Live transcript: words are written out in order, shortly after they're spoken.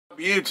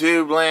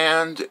YouTube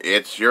land?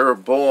 It's your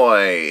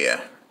boy,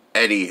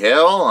 Eddie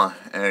Hill,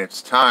 and it's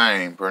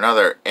time for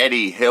another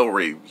Eddie Hill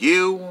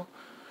review.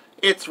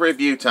 It's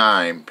review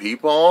time,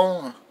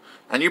 people.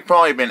 And you've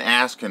probably been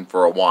asking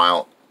for a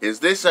while,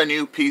 is this a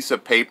new piece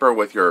of paper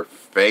with your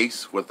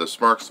face with the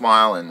smirk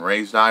smile and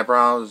raised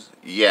eyebrows?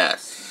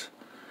 Yes.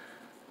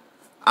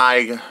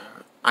 I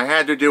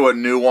had to do a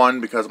new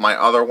one because my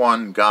other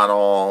one got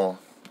all,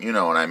 you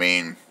know what I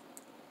mean,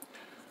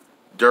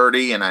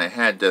 dirty, and I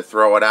had to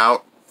throw it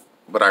out,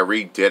 but I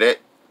redid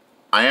it.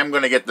 I am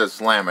going to get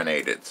this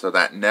laminated so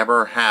that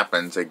never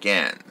happens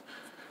again.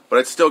 But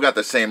it's still got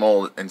the same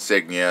old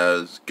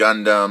insignias: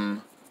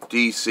 Gundam,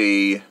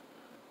 DC,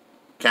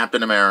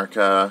 Captain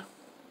America,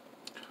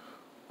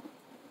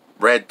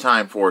 Red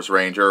Time Force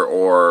Ranger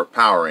or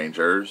Power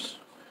Rangers,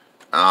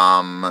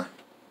 Clone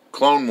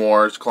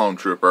Wars, Clone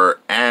Trooper,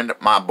 and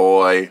my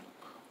boy,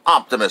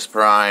 Optimus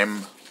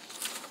Prime.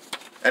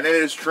 And it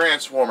is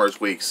Transformers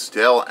week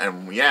still,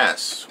 and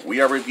yes, we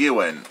are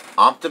reviewing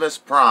Optimus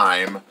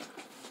Prime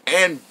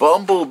and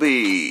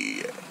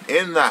Bumblebee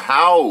in the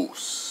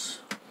house.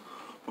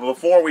 But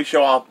before we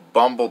show off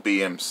Bumblebee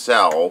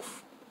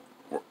himself,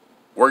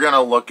 we're going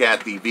to look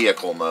at the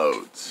vehicle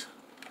modes.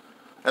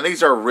 And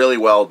these are really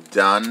well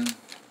done,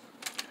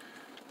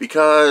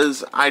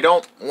 because I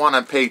don't want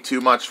to pay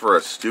too much for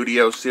a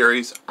studio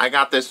series. I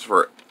got this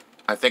for,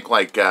 I think,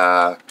 like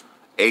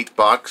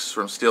 $8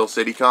 from Steel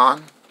City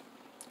Con.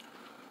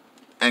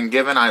 And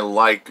given I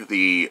like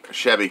the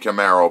Chevy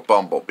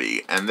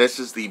Camaro-Bumblebee, and this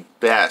is the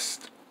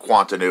best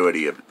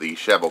continuity of the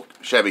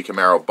Chevy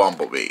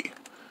Camaro-Bumblebee.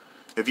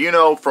 If you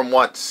know from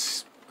what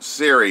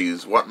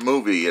series, what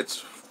movie it's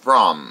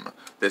from,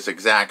 this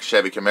exact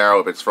Chevy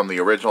Camaro, if it's from the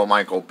original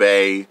Michael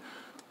Bay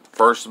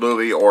first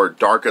movie, or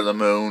Dark of the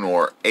Moon,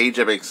 or Age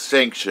of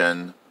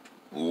Extinction,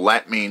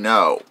 let me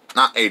know.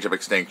 Not Age of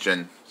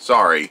Extinction,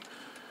 sorry.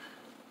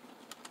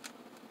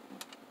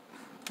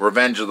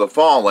 Revenge of the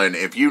Fallen.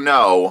 If you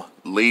know,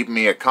 leave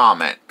me a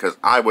comment, because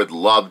I would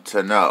love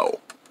to know.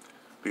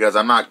 Because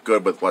I'm not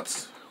good with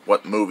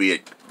what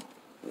movie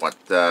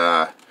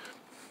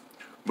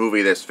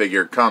this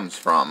figure comes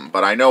from.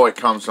 But I know it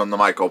comes from the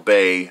Michael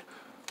Bay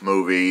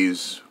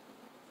movies.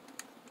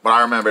 But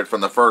I remember it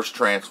from the first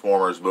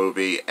Transformers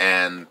movie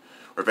and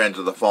Revenge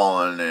of the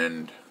Fallen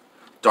and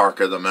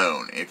Dark of the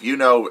Moon. If you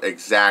know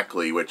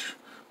exactly which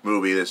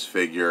movie this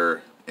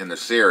figure in the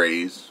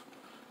series,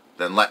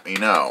 then let me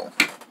know.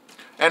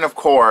 And of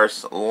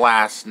course,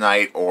 Last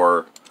Night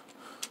or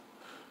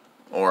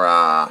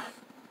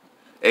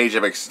Age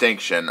of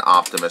Extinction,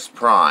 Optimus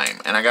Prime.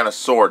 And I got a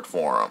sword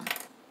for him.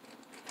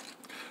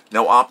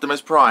 No Optimus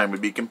Prime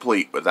would be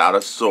complete without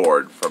a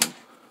sword for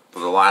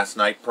the Last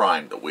Night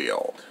Prime to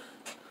wield.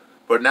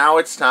 But now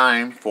it's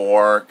time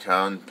for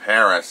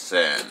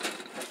comparison.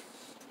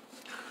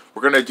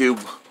 We're going to do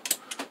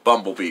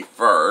Bumblebee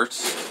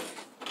first.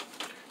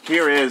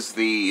 Here is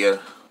the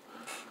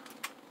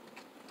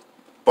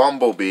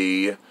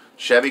Bumblebee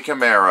Chevy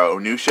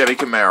Camaro, new Chevy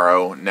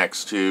Camaro,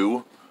 next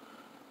to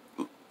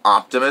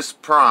Optimus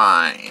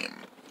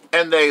Prime.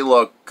 And they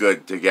look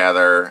good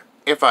together,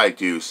 if I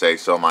do say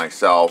so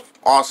myself.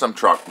 Awesome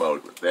truck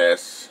mode with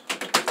this.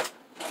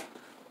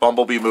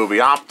 Bumblebee movie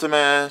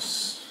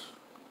Optimus.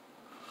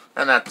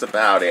 And that's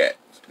about it.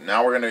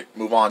 Now we're going to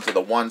move on to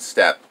the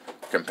one-step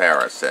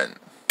comparison.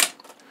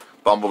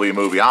 Bumblebee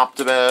movie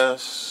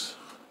Optimus.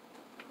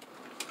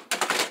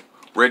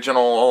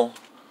 Original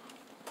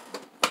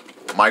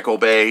Michael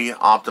Bay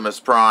Optimus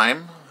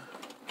Prime,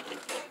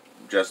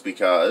 just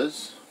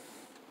because.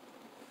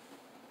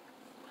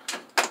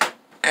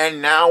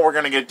 And now we're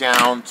going to get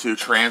down to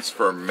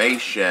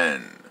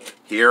transformation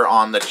here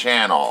on the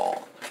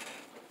channel.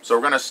 So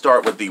we're going to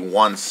start with the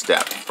one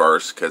step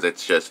first, because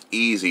it's just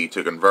easy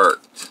to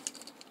convert.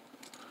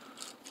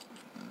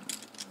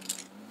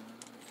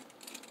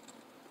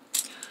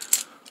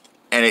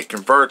 And it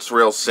converts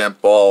real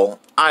simple.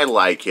 I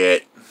like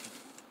it.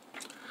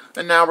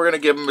 And now we're going to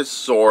give him his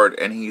sword,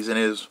 and he's in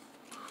his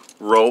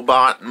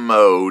robot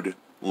mode,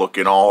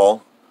 looking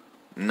all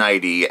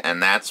knighty,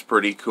 and that's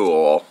pretty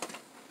cool.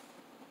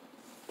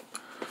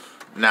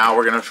 Now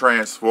we're going to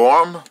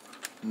transform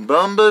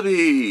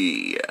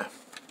Bumblebee.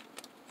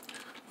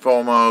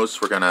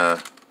 Foremost, we're going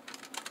to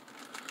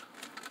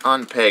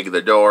unpeg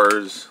the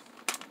doors,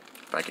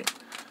 if I can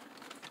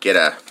get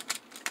a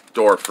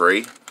door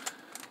free.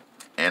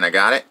 And I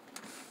got it.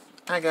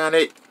 I got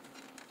it.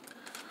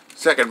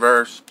 Second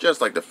verse, just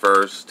like the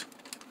first.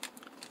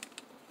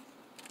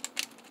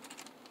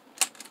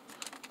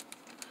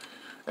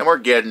 And we're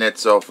getting it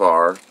so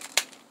far.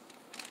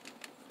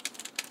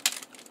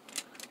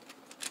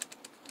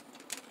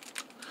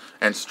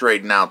 And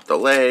straighten out the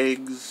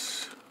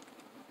legs,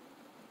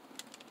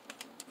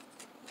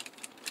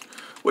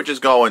 which is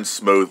going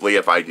smoothly,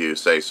 if I do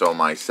say so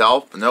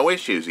myself. No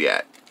issues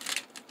yet.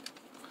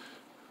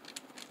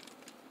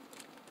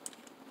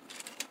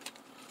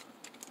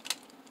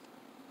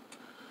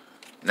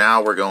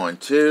 Now we're going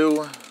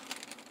to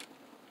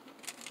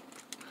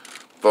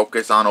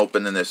focus on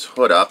opening this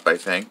hood up, I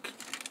think.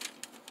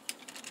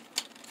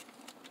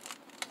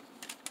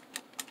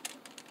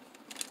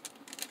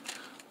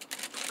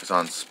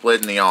 works on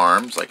splitting the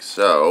arms, like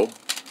so.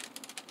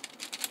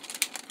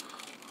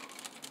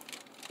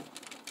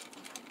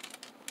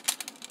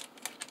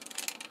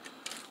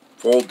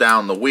 Fold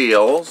down the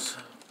wheels.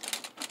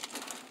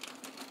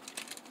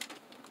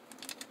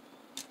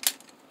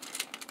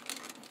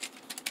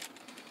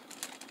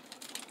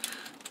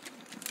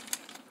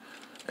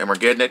 And we're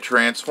getting it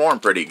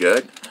transformed pretty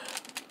good.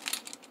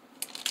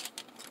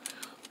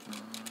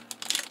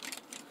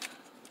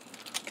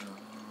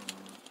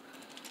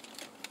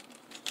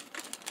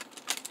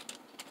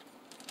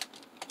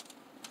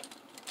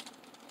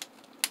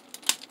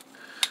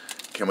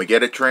 Can we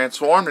get it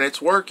transformed? And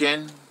it's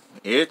working.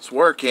 It's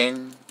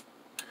working.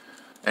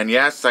 And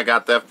yes, I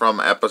got that from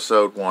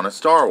episode 1 of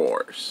Star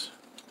Wars.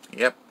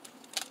 Yep.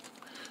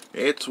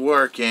 It's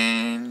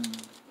working.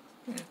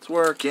 It's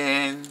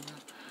working.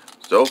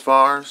 So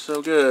far,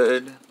 so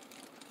good.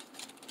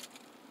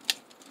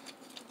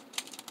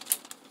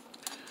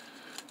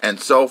 And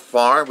so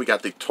far, we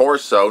got the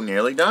torso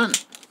nearly done.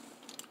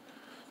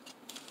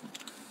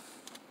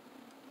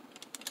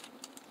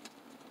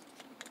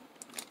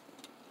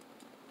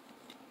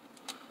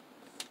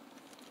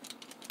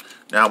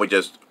 Now we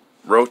just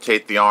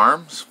rotate the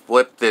arms,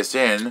 flip this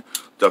in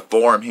to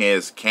form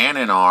his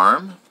cannon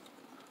arm,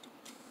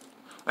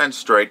 and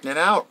straighten it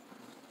out.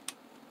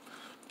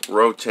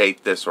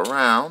 Rotate this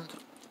around.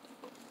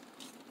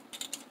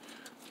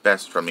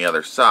 Best from the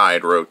other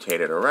side, rotate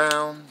it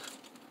around.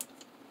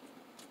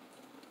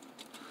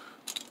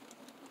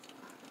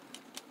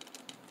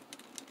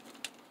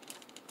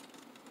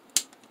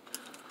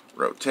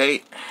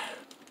 Rotate.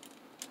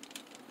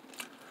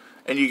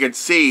 And you can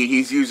see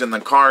he's using the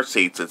car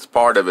seats as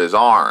part of his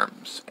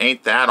arms.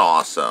 Ain't that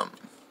awesome?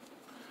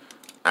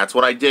 That's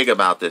what I dig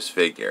about this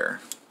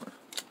figure.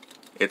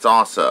 It's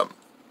awesome.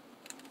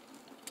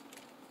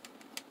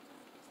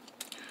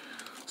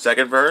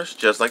 Second verse,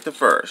 just like the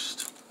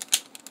first.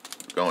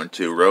 Going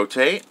to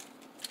rotate.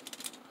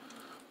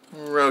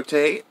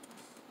 Rotate.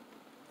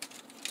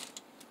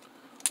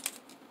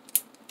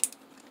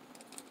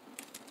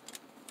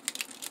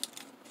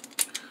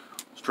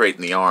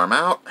 Straighten the arm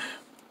out.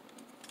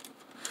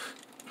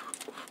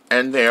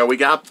 And there we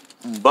got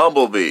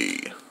Bumblebee.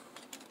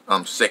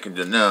 I'm second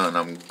to none.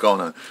 I'm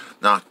gonna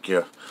knock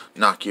you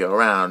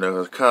around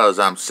because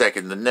I'm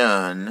second to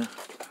none.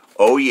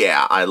 Oh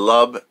yeah, I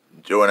love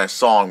doing a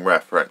song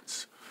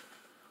reference.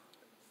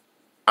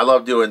 I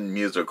love doing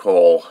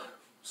musical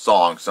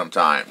songs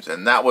sometimes,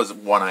 and that was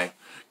one I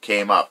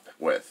came up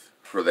with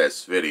for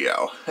this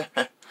video.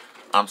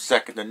 I'm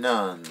second to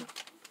none.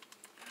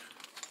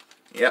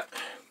 Yep.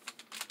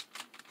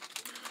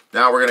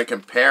 Now we're going to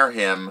compare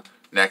him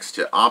next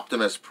to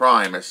Optimus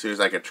Prime as soon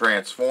as I can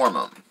transform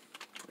him,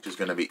 which is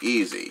going to be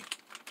easy.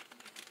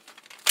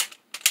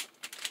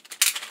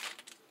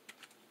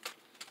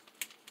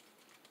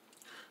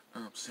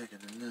 I'm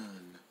second to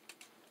none.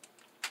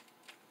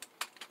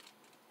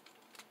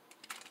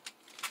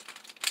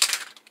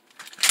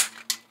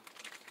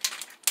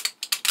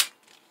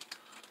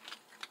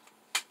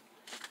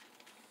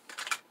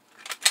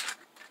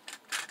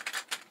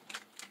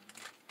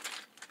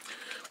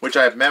 Which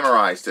I've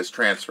memorized this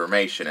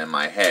transformation in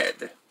my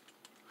head,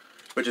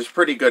 which is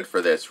pretty good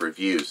for this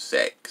review's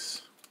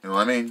sakes. You know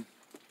what I mean?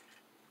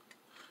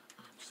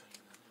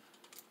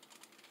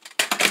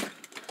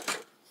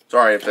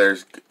 Sorry if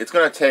there's... It's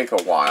going to take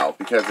a while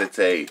because it's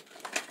a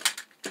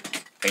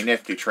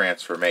nifty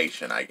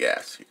transformation, I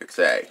guess you could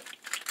say.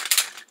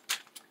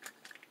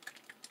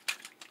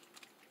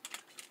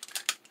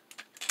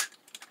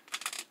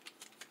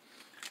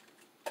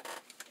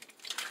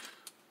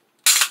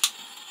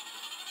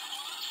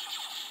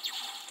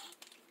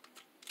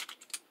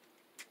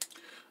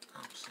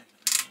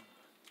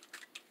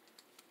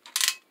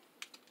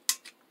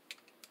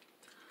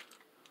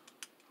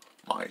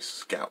 My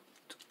scout.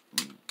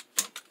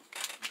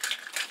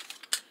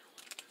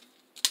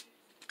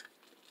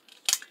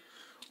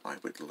 I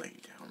would lay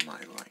down my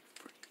life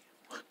for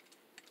you.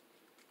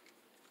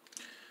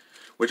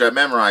 Which I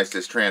memorized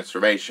this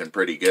transformation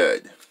pretty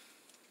good.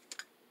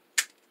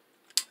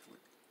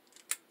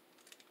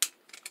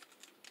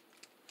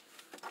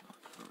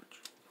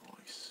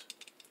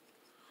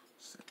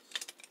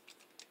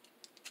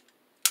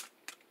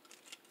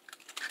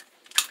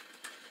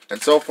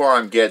 And so far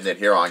I'm getting it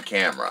here on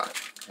camera,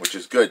 which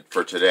is good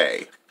for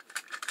today.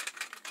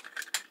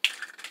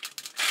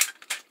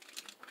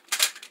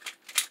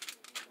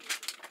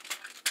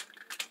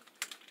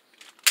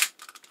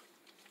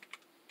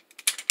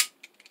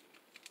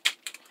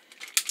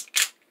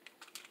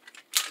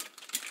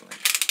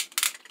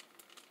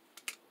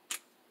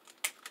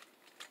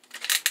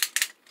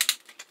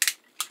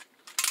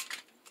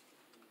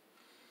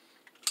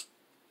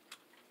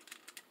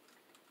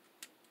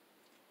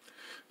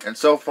 And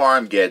so far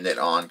I'm getting it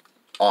on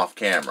off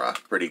camera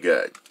pretty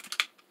good.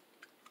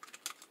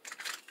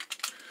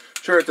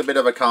 Sure, it's a bit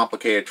of a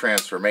complicated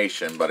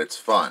transformation, but it's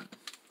fun.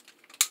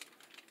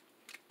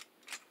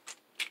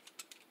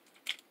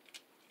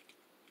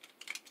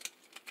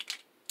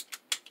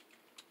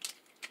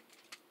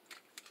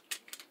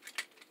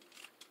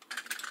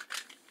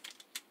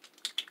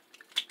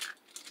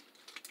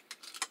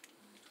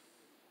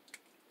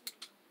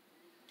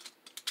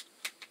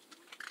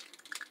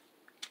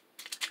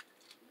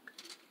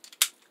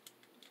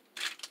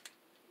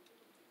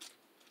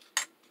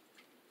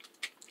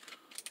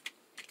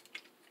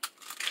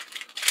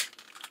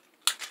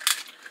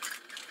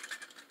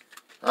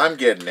 I'm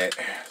getting it.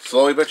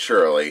 Slowly but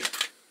surely.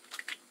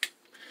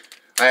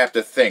 I have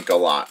to think a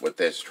lot with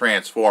this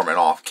transforming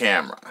off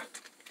camera.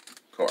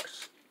 Of course.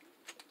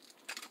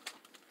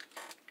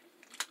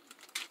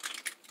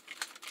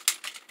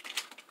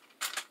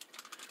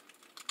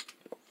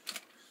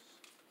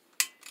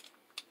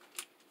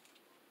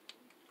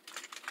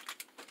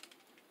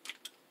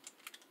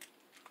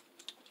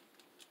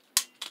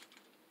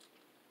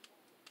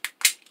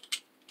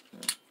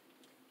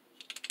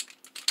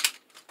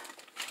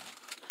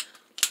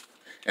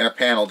 And a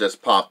panel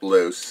just popped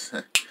loose.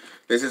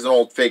 This is an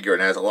old figure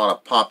and has a lot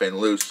of popping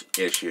loose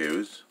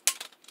issues.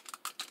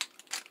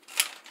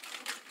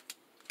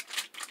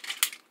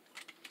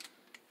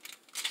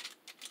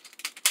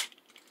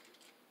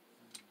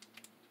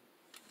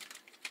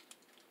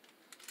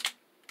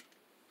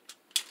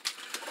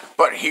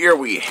 But here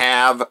we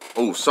have,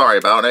 oh, sorry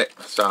about it.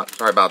 Sorry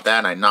about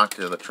that. I knocked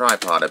into the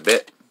tripod a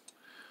bit.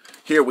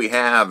 Here we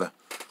have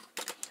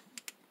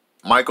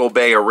Michael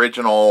Bay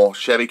original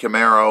Chevy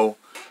Camaro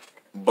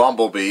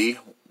Bumblebee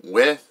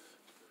with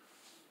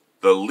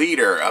the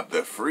leader of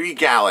the free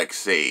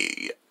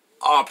galaxy,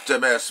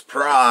 Optimus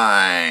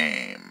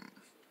Prime.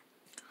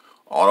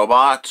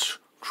 Autobots,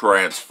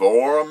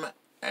 transform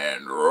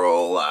and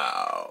roll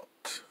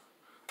out.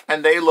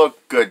 And they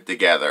look good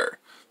together.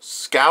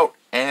 Scout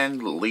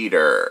and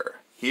leader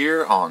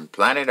here on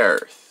planet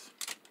Earth.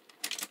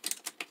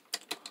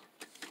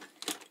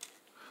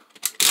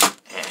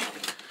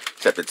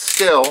 Except it's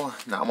still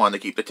not wanting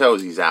to keep the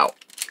toesies out.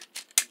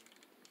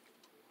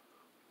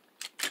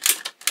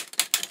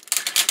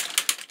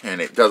 And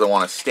it doesn't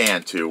want to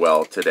stand too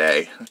well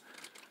today.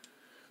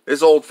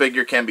 This old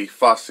figure can be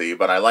fussy,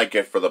 but I like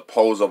it for the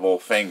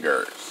posable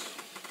fingers.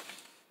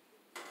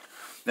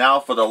 Now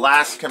for the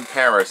last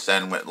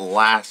comparison with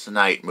last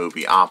night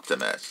movie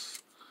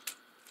Optimus.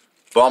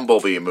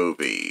 Bumblebee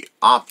movie,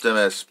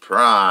 Optimus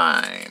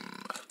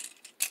Prime.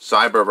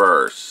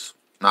 Cyberverse,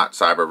 not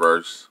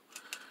Cyberverse.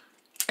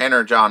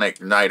 Energon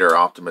Igniter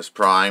Optimus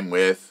Prime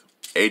with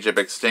Age of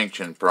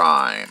Extinction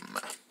Prime.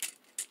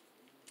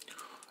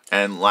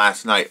 And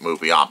last night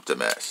movie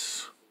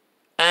Optimus.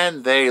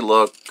 And they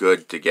look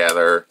good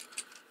together,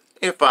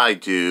 if I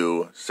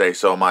do say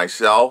so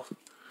myself.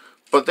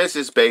 But this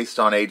is based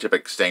on Age of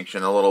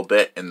Extinction a little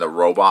bit in the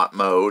robot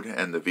mode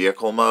and the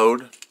vehicle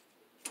mode.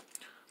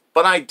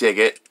 But I dig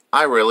it.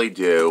 I really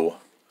do.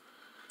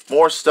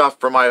 More stuff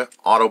for my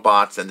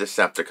Autobots and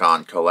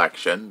Decepticon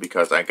collection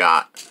because I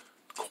got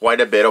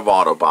quite a bit of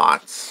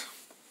Autobots.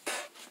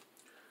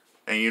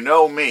 And you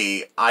know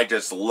me, I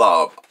just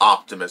love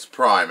Optimus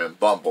Prime and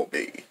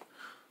Bumblebee.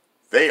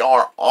 They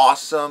are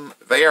awesome.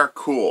 They are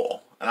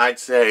cool. And I'd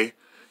say,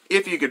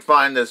 if you could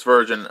find this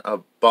version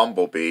of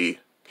Bumblebee,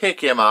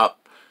 pick him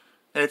up.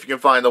 And if you can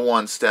find the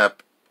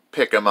one-step,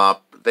 pick him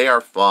up. They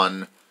are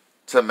fun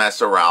to mess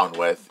around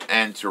with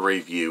and to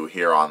review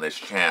here on this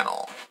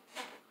channel.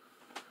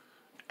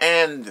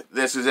 And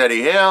this is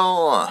Eddie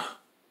Hill.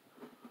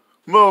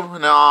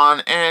 Moving on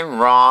and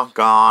rock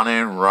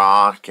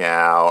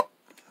out.